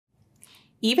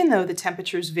Even though the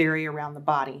temperatures vary around the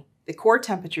body, the core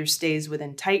temperature stays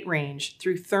within tight range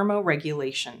through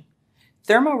thermoregulation.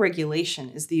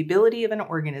 Thermoregulation is the ability of an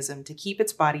organism to keep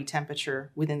its body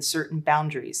temperature within certain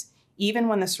boundaries, even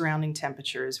when the surrounding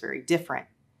temperature is very different.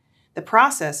 The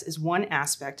process is one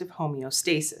aspect of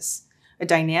homeostasis, a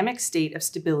dynamic state of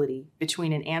stability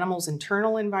between an animal's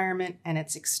internal environment and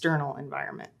its external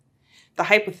environment. The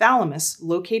hypothalamus,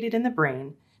 located in the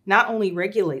brain, not only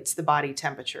regulates the body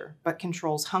temperature, but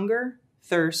controls hunger,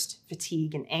 thirst,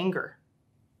 fatigue, and anger.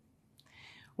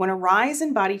 When a rise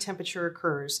in body temperature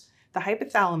occurs, the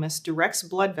hypothalamus directs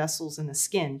blood vessels in the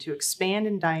skin to expand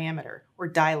in diameter or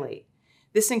dilate.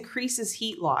 This increases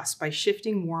heat loss by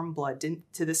shifting warm blood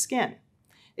to the skin.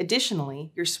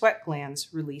 Additionally, your sweat glands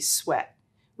release sweat,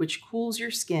 which cools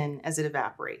your skin as it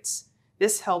evaporates.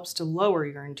 This helps to lower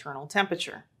your internal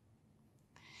temperature.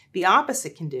 The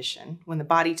opposite condition, when the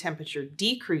body temperature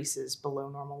decreases below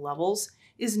normal levels,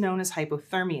 is known as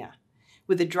hypothermia.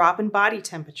 With a drop in body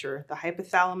temperature, the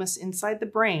hypothalamus inside the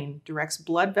brain directs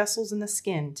blood vessels in the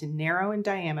skin to narrow in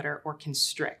diameter or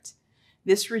constrict.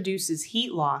 This reduces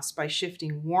heat loss by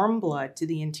shifting warm blood to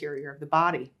the interior of the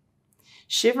body.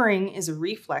 Shivering is a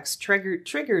reflex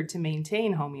triggered to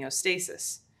maintain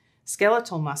homeostasis.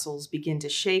 Skeletal muscles begin to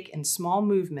shake in small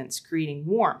movements, creating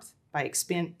warmth by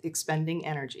expending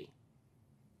energy.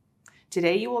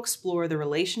 Today, you will explore the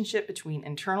relationship between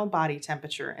internal body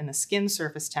temperature and the skin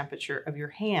surface temperature of your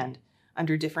hand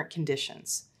under different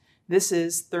conditions. This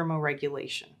is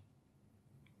thermoregulation.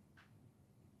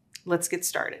 Let's get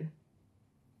started.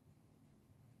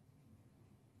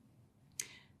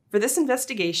 For this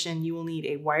investigation, you will need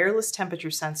a wireless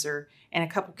temperature sensor and a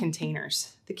couple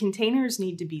containers. The containers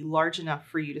need to be large enough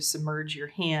for you to submerge your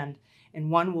hand, and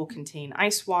one will contain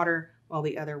ice water while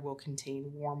the other will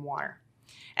contain warm water.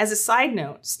 As a side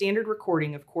note, standard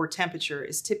recording of core temperature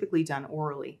is typically done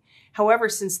orally. However,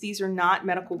 since these are not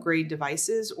medical grade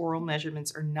devices, oral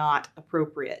measurements are not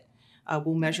appropriate.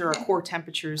 We'll measure our core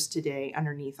temperatures today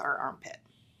underneath our armpit.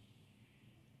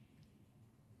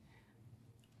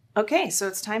 Okay, so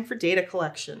it's time for data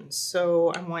collection.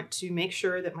 So I want to make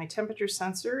sure that my temperature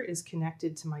sensor is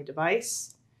connected to my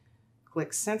device.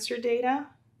 Click Sensor Data,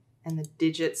 and the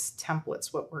digits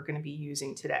templates, what we're going to be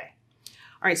using today.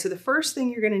 All right, so the first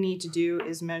thing you're going to need to do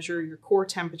is measure your core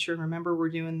temperature. Remember, we're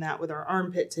doing that with our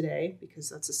armpit today because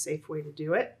that's a safe way to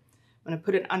do it. I'm going to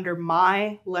put it under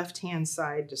my left-hand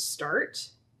side to start.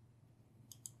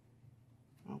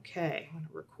 Okay, I'm going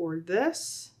to record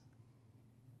this.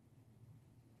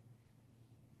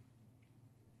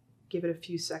 Give it a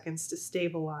few seconds to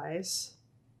stabilize.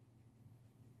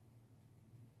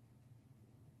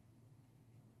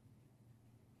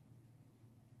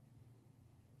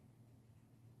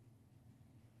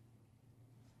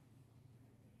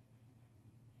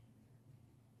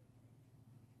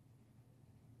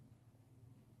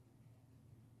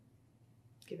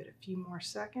 Give it a few more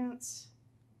seconds.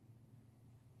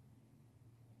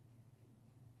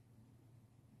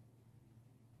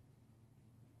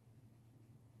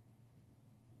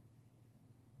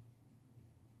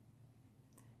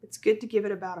 It's good to give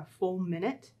it about a full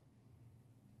minute.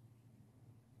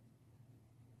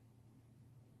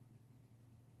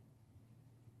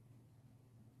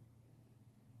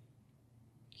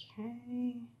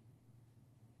 Okay.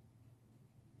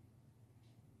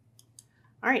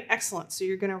 All right, excellent. So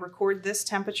you're going to record this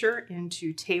temperature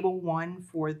into table 1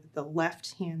 for the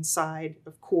left-hand side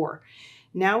of core.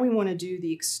 Now we want to do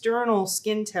the external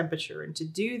skin temperature, and to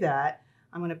do that,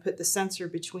 I'm going to put the sensor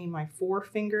between my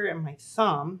forefinger and my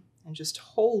thumb and just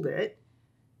hold it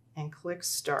and click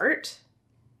Start.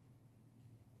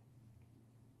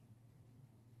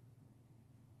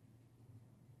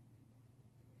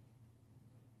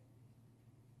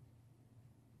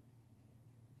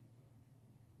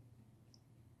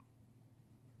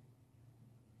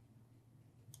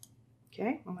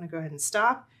 Okay, I'm going to go ahead and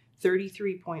stop.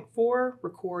 33.4,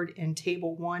 record in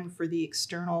table 1 for the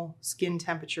external skin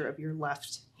temperature of your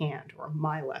left hand, or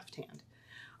my left hand.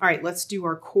 All right, let's do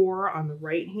our core on the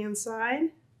right hand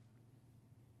side.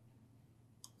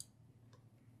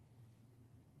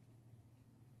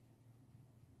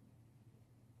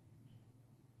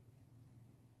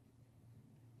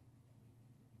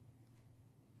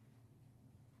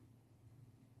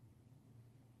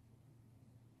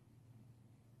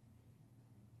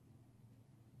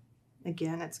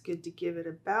 Again, it's good to give it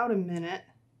about a minute.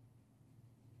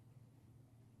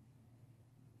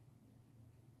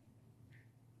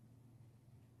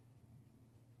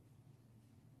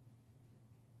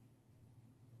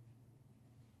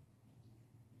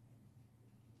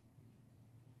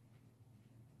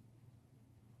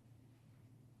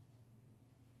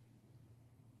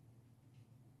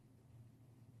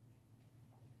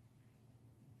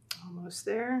 Almost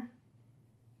there.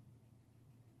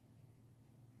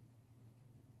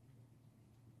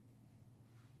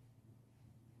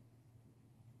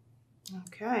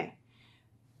 Okay.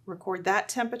 Record that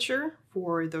temperature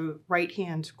for the right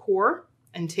hand core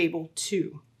in table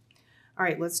 2. All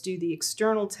right, let's do the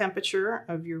external temperature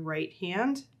of your right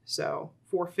hand. So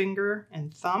forefinger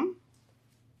and thumb.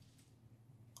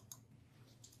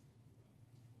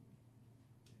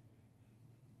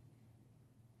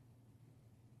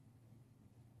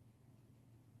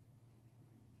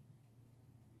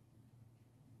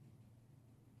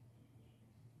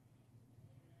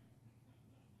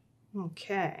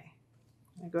 Okay,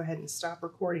 I'm going to go ahead and stop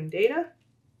recording data.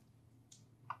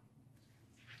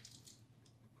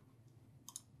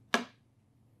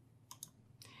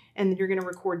 And you're going to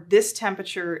record this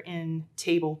temperature in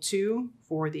table 2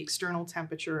 for the external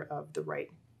temperature of the right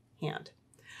hand.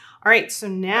 All right, so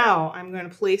now I'm going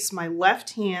to place my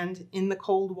left hand in the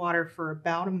cold water for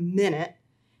about a minute,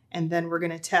 and then we're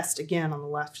going to test again on the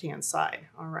left-hand side.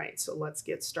 All right, so let's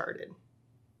get started.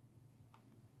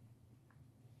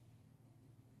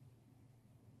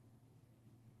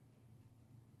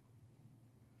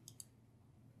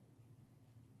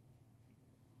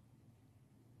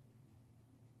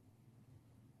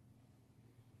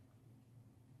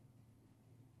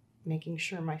 Making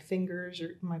sure my fingers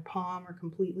or my palm are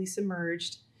completely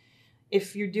submerged.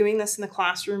 If you're doing this in the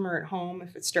classroom or at home,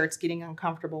 if it starts getting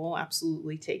uncomfortable,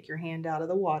 absolutely take your hand out of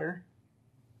the water.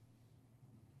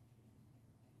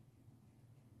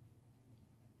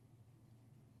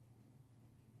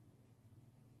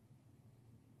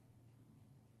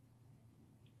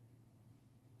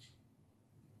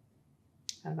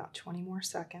 And about 20 more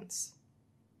seconds.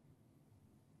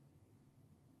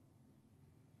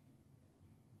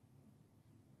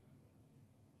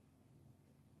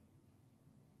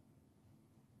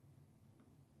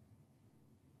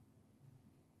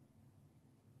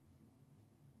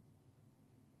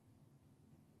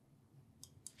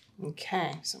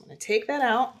 Okay, so I'm going to take that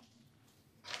out.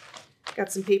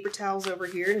 Got some paper towels over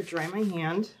here to dry my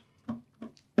hand.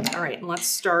 All right, and let's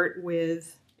start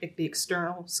with the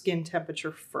external skin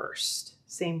temperature first.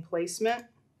 Same placement,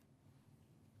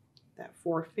 that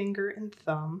forefinger and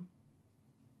thumb.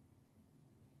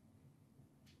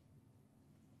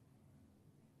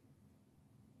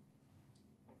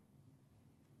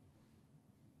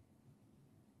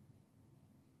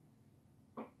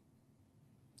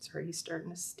 It's already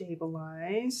starting to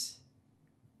stabilize.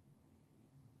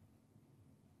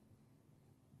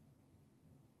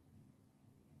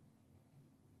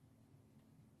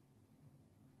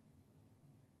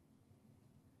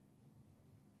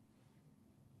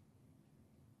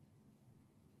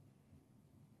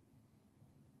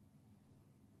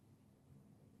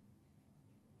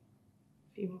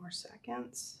 A few more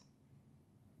seconds.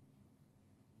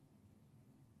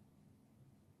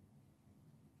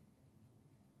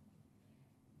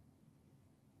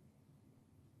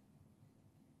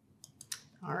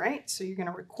 All right, so you're going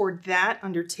to record that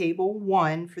under table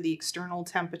 1 for the external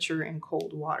temperature in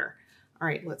cold water. All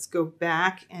right, let's go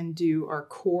back and do our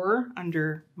core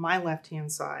under my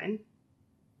left-hand side.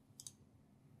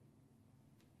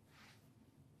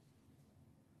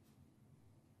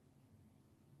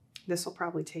 This will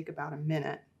probably take about a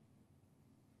minute.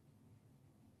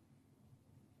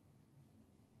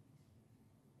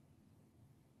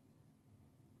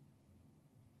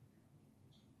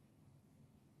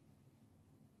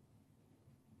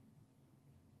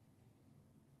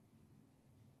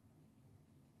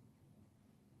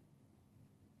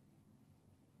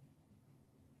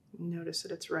 Notice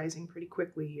that it's rising pretty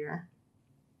quickly here.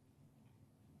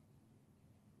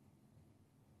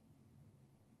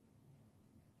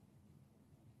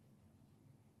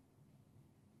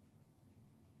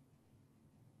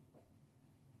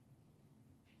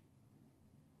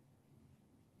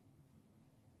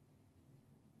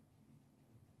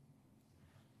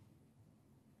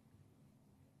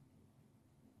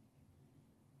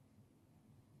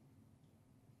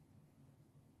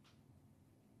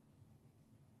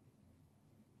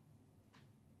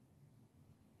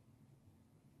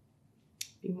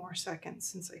 A few more seconds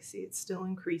since I see it's still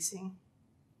increasing.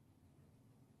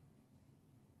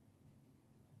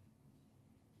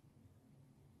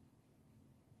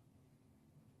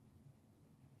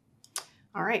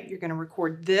 All right, you're going to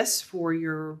record this for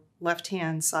your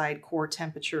left-hand side core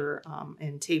temperature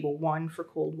in table 1 for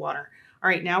cold water. All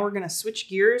right, now we're going to switch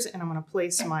gears and I'm going to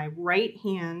place my right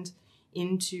hand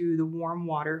into the warm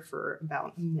water for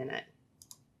about a minute.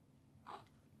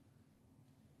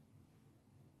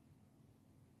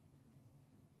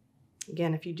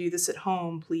 Again, if you do this at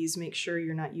home, please make sure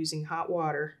you're not using hot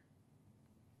water.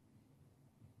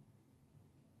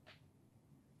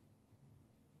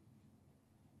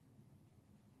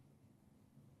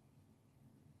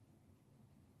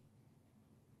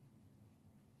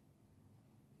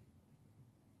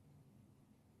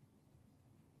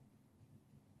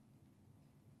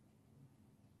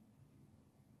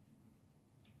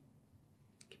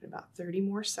 Give it about 30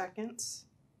 more seconds.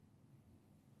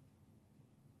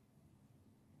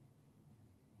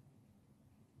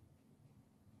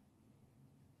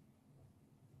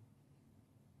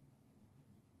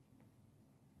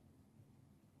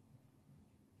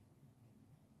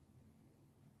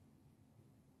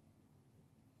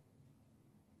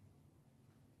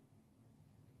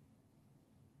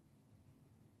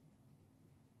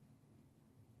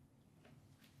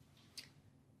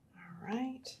 All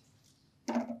right,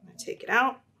 I'm going to take it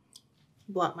out,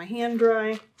 blot my hand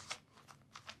dry.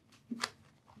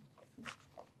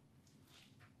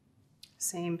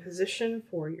 Same position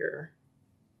for your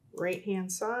right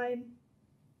hand side.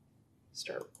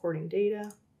 Start recording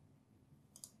data.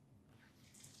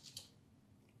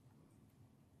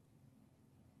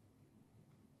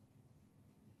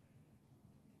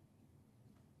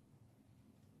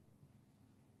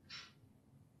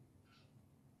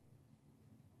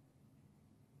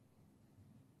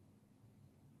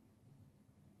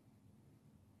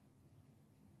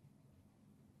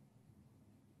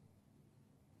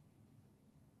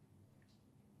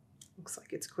 Looks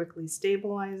like it's quickly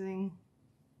stabilizing.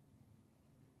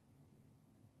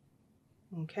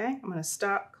 Okay, I'm going to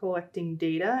stop collecting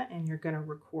data and you're going to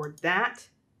record that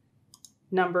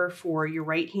number for your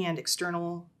right hand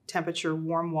external temperature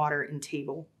warm water in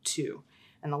table 2.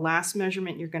 And the last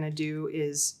measurement you're going to do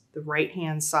is the right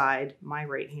hand side, my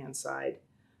right hand side,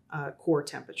 core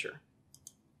temperature.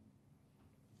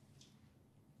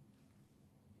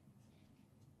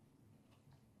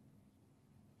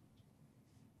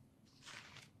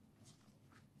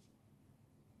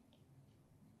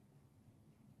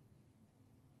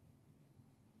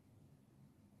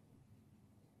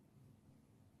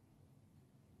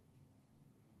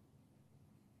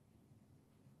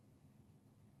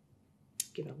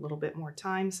 Give it a little bit more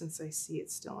time since I see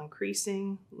it's still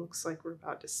increasing. Looks like we're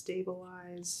about to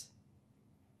stabilize.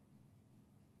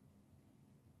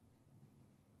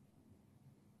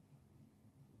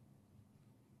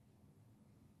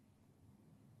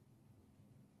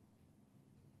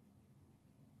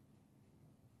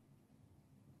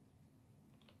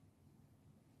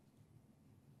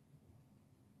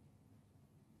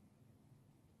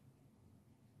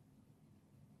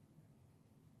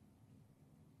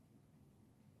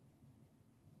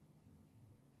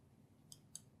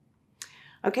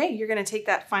 Okay, you're going to take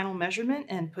that final measurement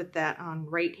and put that on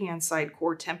right-hand side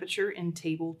core temperature in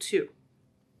table 2.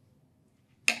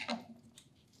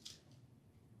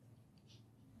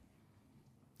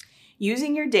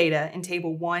 Using your data in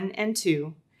table 1 and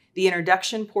 2, the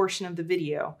introduction portion of the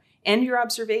video, and your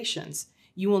observations,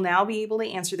 you will now be able to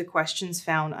answer the questions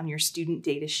found on your student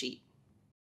data sheet.